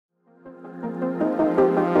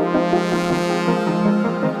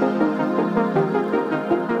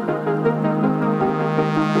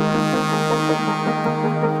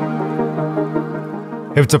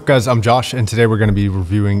What's up guys, I'm Josh and today we're going to be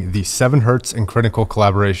reviewing the 7 Hz and Crinacle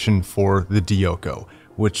collaboration for the Dioko,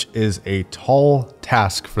 which is a tall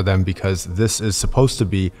task for them because this is supposed to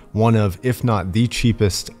be one of, if not the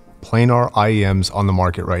cheapest planar IEMs on the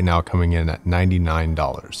market right now, coming in at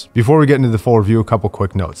 $99. Before we get into the full review, a couple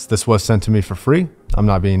quick notes. This was sent to me for free. I'm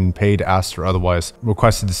not being paid, asked, or otherwise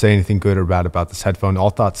requested to say anything good or bad about this headphone.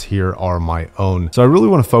 All thoughts here are my own. So I really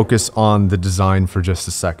want to focus on the design for just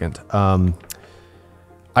a second.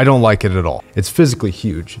 I don't like it at all. It's physically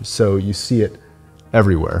huge, so you see it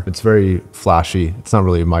everywhere. It's very flashy. It's not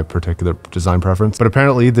really my particular design preference, but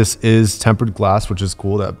apparently this is tempered glass, which is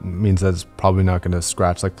cool. That means that it's probably not going to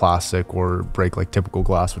scratch like plastic or break like typical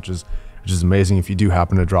glass, which is amazing if you do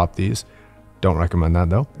happen to drop these. Don't recommend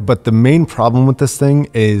that though. But the main problem with this thing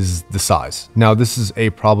is the size. Now, this is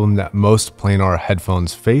a problem that most planar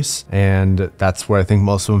headphones face, and that's where I think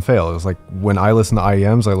most of them fail. It's like when I listen to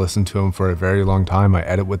IEMs, I listen to them for a very long time. I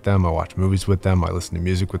edit with them, I watch movies with them, I listen to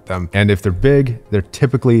music with them. And if they're big, they're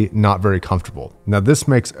typically not very comfortable. Now, this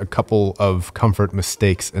makes a couple of comfort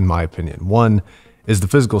mistakes in my opinion. One is the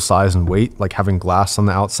physical size and weight. Like having glass on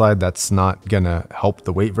the outside, that's not gonna help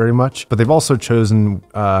the weight very much. But they've also chosen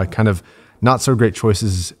kind of not so great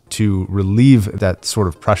choices to relieve that sort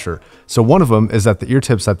of pressure. So one of them is that the ear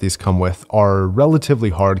tips that these come with are relatively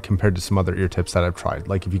hard compared to some other ear tips that I've tried.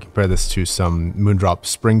 Like if you compare this to some Moondrop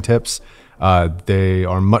spring tips, they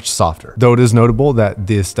are much softer. Though it is notable that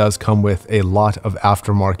this does come with a lot of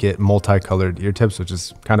aftermarket multicolored ear tips, which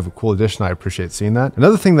is kind of a cool addition. I appreciate seeing that.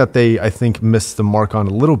 Another thing that they, I think, missed the mark on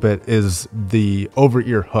a little bit is the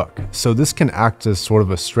over-ear hook. So this can act as sort of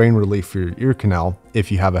a strain relief for your ear canal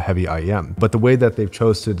if you have a heavy IEM. But the way that they've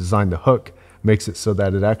chose to design the hook makes it so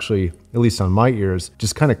that it actually, at least on my ears,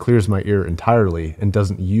 just kind of clears my ear entirely and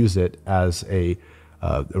doesn't use it as a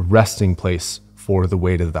resting place for the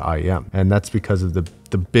weight of the IEM. And that's because of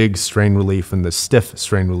the big strain relief and the stiff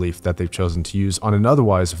strain relief that they've chosen to use on an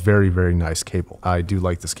otherwise very, very nice cable. I do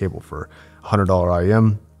like this cable for $100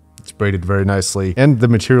 IEM. It's braided very nicely, and the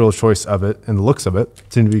material choice of it and the looks of it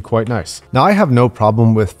seem to be quite nice. Now, I have no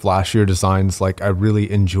problem with flashier designs. Like I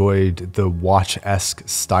really enjoyed the watch-esque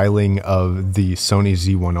styling of the Sony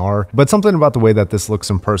Z1R, but something about the way that this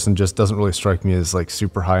looks in person just doesn't really strike me as like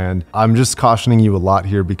super high-end. I'm just cautioning you a lot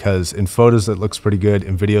here because in photos it looks pretty good,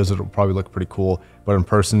 in videos it'll probably look pretty cool, but in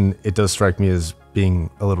person it does strike me as being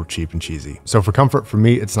a little cheap and cheesy. So for comfort, for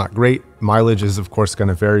me, it's not great. Mileage is of course going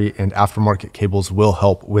to vary, and aftermarket cables will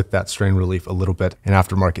help with that strain relief a little bit, and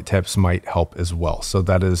aftermarket tips might help as well. So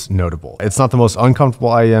that is notable. It's not the most uncomfortable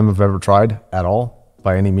IEM I've ever tried at all,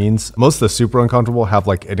 by any means. Most of the super uncomfortable have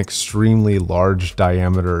like an extremely large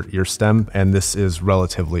diameter ear stem, and this is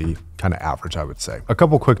relatively kind of average, I would say. A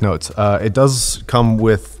couple quick notes. It does come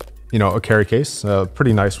with, you know, a carry case, a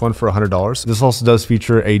pretty nice one for $100. This also does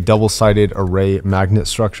feature a double-sided array magnet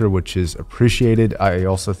structure, which is appreciated. I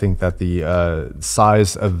also think that the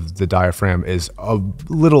size of the diaphragm is a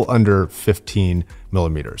little under 15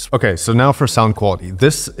 millimeters. Okay, so now for sound quality.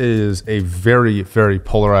 This is a very, very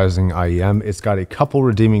polarizing IEM. It's got a couple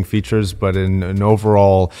redeeming features, but in an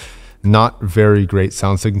overall not very great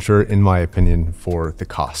sound signature in my opinion for the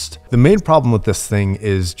cost. The main problem with this thing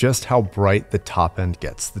is just how bright the top end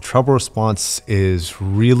gets. The treble response is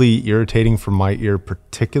really irritating for my ear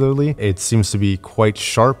particularly. It seems to be quite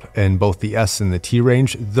sharp in both the S and the T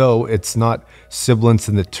range, though it's not sibilance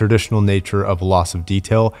in the traditional nature of a loss of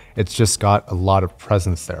detail. It's just got a lot of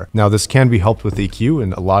presence there. Now this can be helped with EQ,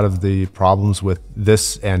 and a lot of the problems with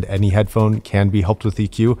this and any headphone can be helped with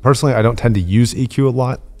EQ. Personally, I don't tend to use EQ a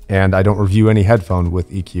lot, and I don't review any headphone with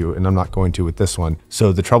EQ, and I'm not going to with this one.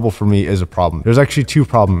 So the treble for me is a problem. There's actually two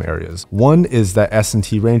problem areas. One is that S and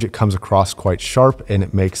T range, it comes across quite sharp and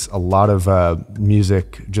it makes a lot of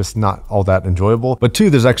music just not all that enjoyable. But two,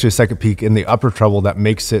 there's actually a second peak in the upper treble that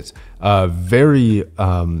makes it very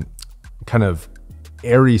kind of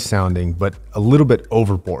airy sounding, but a little bit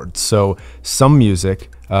overboard. So some music,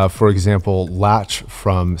 for example, Latch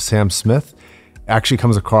from Sam Smith, actually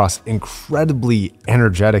comes across incredibly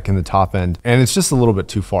energetic in the top end, and it's just a little bit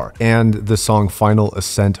too far. And the song Final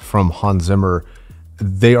Ascent from Hans Zimmer,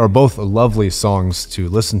 they are both lovely songs to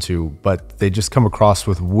listen to, but they just come across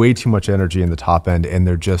with way too much energy in the top end, and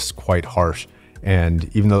they're just quite harsh.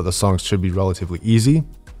 And even though the songs should be relatively easy,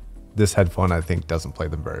 this headphone, I think, doesn't play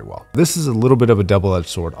them very well. This is a little bit of a double-edged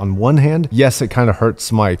sword. On one hand, yes, it kind of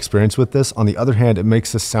hurts my experience with this. On the other hand, it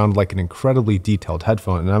makes this sound like an incredibly detailed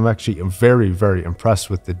headphone, and I'm actually very, very impressed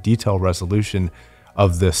with the detail resolution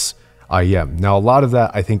of this IEM. Now, a lot of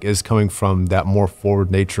that I think is coming from that more forward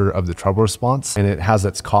nature of the treble response, and it has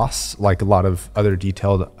its costs like a lot of other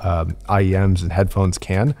detailed IEMs and headphones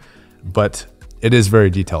can, but it is very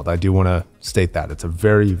detailed. I do want to state that. It's a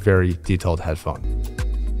very, very detailed headphone.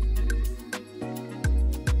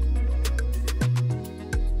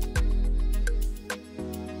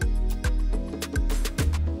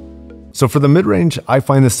 So for the mid-range, I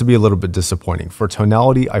find this to be a little bit disappointing. For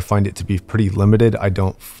tonality, I find it to be pretty limited. I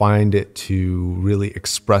don't find it to really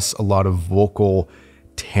express a lot of vocal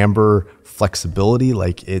timbre flexibility.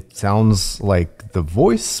 Like, it sounds like the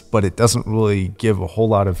voice, but it doesn't really give a whole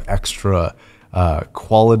lot of extra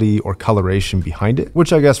quality or coloration behind it,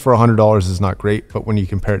 which I guess for $100 is not great. But when you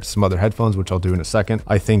compare it to some other headphones, which I'll do in a second,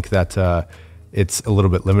 I think that it's a little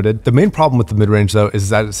bit limited. The main problem with the mid-range though is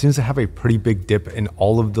that it seems to have a pretty big dip in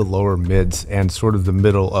all of the lower mids and sort of the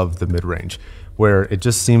middle of the mid-range, where it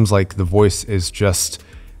just seems like the voice is just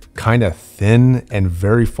kind of thin and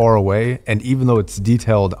very far away. And even though it's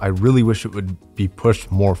detailed, I really wish it would be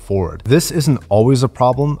pushed more forward. This isn't always a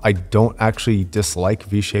problem. I don't actually dislike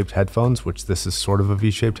V-shaped headphones, which this is sort of a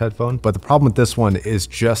V-shaped headphone. But the problem with this one is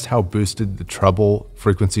just how boosted the treble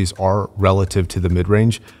frequencies are relative to the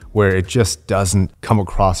mid-range, where it just doesn't come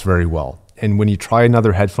across very well. And when you try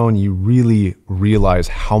another headphone, you really realize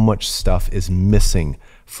how much stuff is missing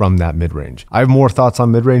from that mid-range. I have more thoughts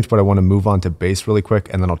on mid-range, but I want to move on to bass really quick,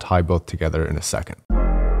 and then I'll tie both together in a second.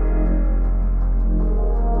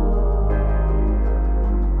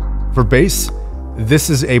 For bass, this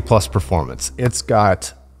is A+ performance. It's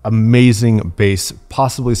got amazing bass,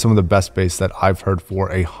 possibly some of the best bass that I've heard for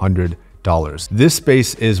 $100. This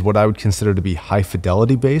bass is what I would consider to be high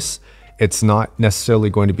fidelity bass. It's not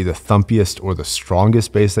necessarily going to be the thumpiest or the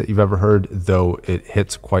strongest bass that you've ever heard, though it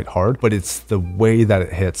hits quite hard, but it's the way that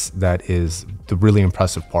it hits that is the really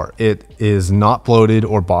impressive part. It is not bloated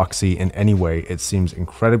or boxy in any way. It seems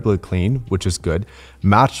incredibly clean, which is good.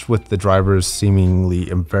 Matched with the driver's seemingly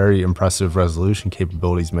very impressive resolution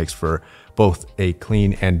capabilities makes for both a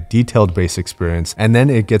clean and detailed bass experience. And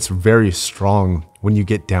then it gets very strong when you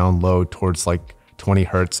get down low towards like 20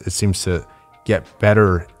 Hertz. It seems to get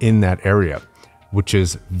better in that area, which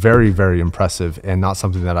is very, very impressive and not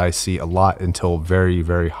something that I see a lot until very,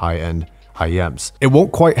 very high-end IEMs. It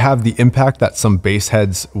won't quite have the impact that some bass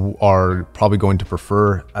heads are probably going to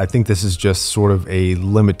prefer. I think this is just sort of a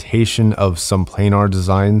limitation of some planar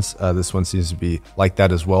designs. This one seems to be like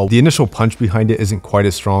that as well. The initial punch behind it isn't quite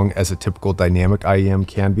as strong as a typical dynamic IEM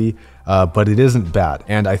can be, but it isn't bad.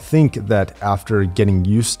 And I think that after getting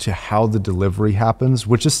used to how the delivery happens,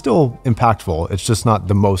 which is still impactful, it's just not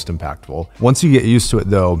the most impactful. Once you get used to it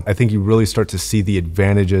though, I think you really start to see the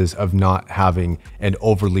advantages of not having an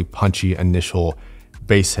overly punchy initial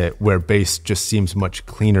bass hit, where bass just seems much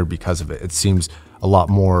cleaner because of it. It seems a lot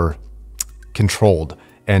more controlled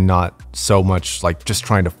and not so much like just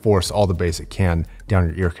trying to force all the bass it can down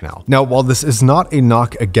your ear canal. Now, while this is not a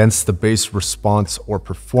knock against the bass response or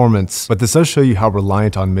performance, but this does show you how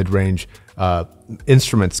reliant on mid-range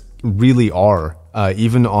instruments really are,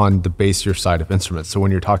 even on the bassier side of instruments. So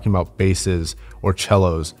when you're talking about basses or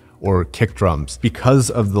cellos or kick drums,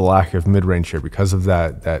 because of the lack of mid-range here, because of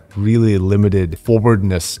that really limited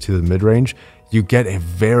forwardness to the mid-range, you get a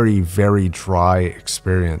very, very dry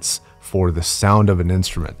experience for the sound of an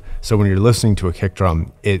instrument. So when you're listening to a kick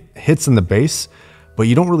drum, it hits in the bass, but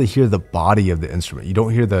you don't really hear the body of the instrument. You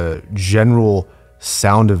don't hear the general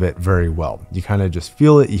sound of it very well. You kind of just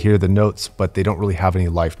feel it, you hear the notes, but they don't really have any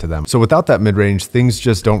life to them. So without that mid-range, things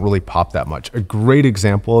just don't really pop that much. A great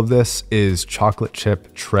example of this is Chocolate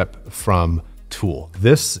Chip Trip from Tool.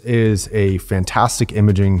 This is a fantastic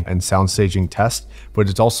imaging and sound staging test, but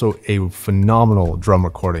it's also a phenomenal drum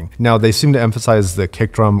recording. Now, they seem to emphasize the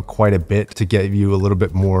kick drum quite a bit to get you a little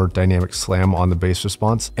bit more dynamic slam on the bass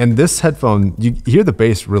response. And this headphone, you hear the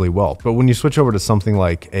bass really well, but when you switch over to something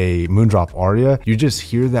like a Moondrop Aria, you just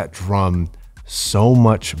hear that drum so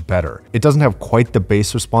much better. It doesn't have quite the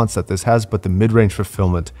bass response that this has, but the mid-range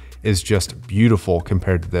fulfillment is just beautiful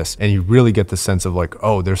compared to this. And you really get the sense of like,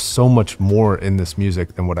 oh, there's so much more in this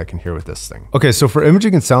music than what I can hear with this thing. Okay, so for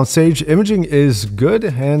imaging and soundstage, imaging is good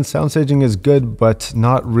and soundstaging is good, but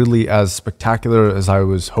not really as spectacular as I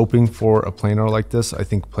was hoping for a planar like this. I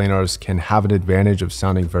think planars can have an advantage of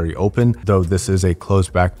sounding very open, though this is a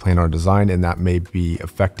closed back planar design and that may be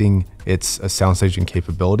affecting its soundstaging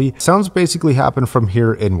capability. Sounds basically happen from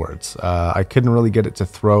here inwards. I couldn't really get it to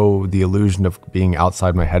throw the illusion of being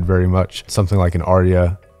outside my head very much. Something like an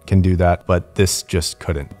Aria can do that, but this just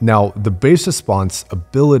couldn't. Now, the bass response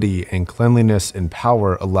ability and cleanliness and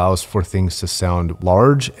power allows for things to sound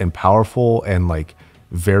large and powerful and like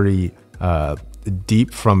very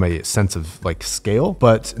deep from a sense of like scale,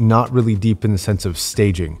 but not really deep in the sense of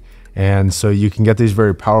staging. And so you can get these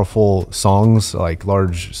very powerful songs, like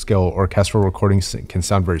large scale orchestral recordings can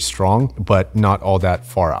sound very strong, but not all that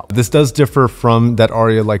far out. This does differ from that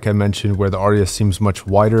aria, like I mentioned, where the aria seems much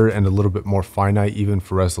wider and a little bit more finite, even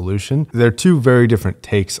for resolution. They're two very different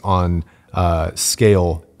takes on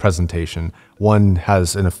scale presentation. One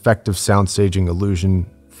has an effective sound staging illusion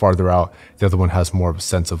farther out. The other one has more of a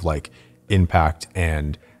sense of like impact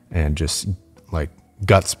and just like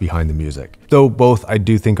guts behind the music. Though both I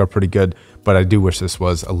do think are pretty good, but I do wish this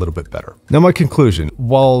was a little bit better. Now my conclusion,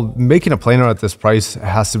 while making a planar at this price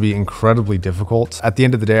has to be incredibly difficult, at the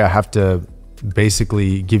end of the day I have to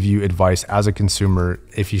basically give you advice as a consumer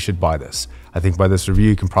if you should buy this. I think by this review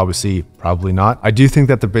you can probably see probably not. I do think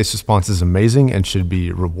that the bass response is amazing and should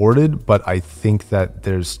be rewarded, but I think that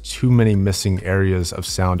there's too many missing areas of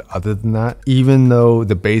sound other than that. Even though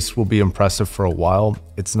the bass will be impressive for a while,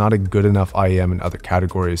 it's not a good enough IEM in other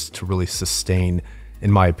categories to really sustain,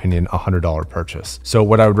 in my opinion, a $100 purchase. So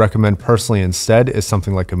what I would recommend personally instead is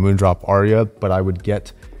something like a Moondrop Aria, but I would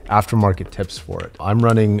get aftermarket tips for it. I'm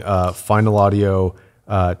running Final Audio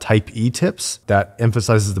Type E tips that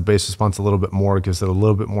emphasizes the bass response a little bit more, gives it a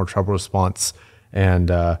little bit more treble response, and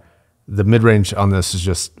the mid-range on this is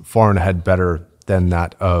just far and ahead better than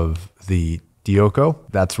that of the Dioko.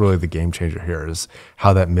 That's really the game changer here, is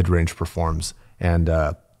how that mid-range performs, and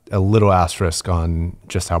a little asterisk on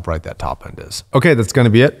just how bright that top end is. Okay, that's gonna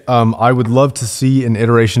be it. I would love to see an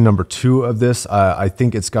iteration number 2 of this. I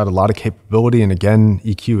think it's got a lot of capability, and again,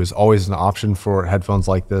 EQ is always an option for headphones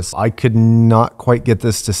like this. I could not quite get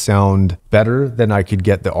this to sound better than I could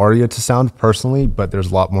get the Aria to sound personally, but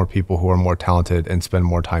there's a lot more people who are more talented and spend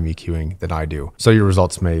more time EQing than I do. So your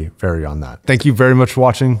results may vary on that. Thank you very much for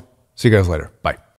watching. See you guys later. Bye.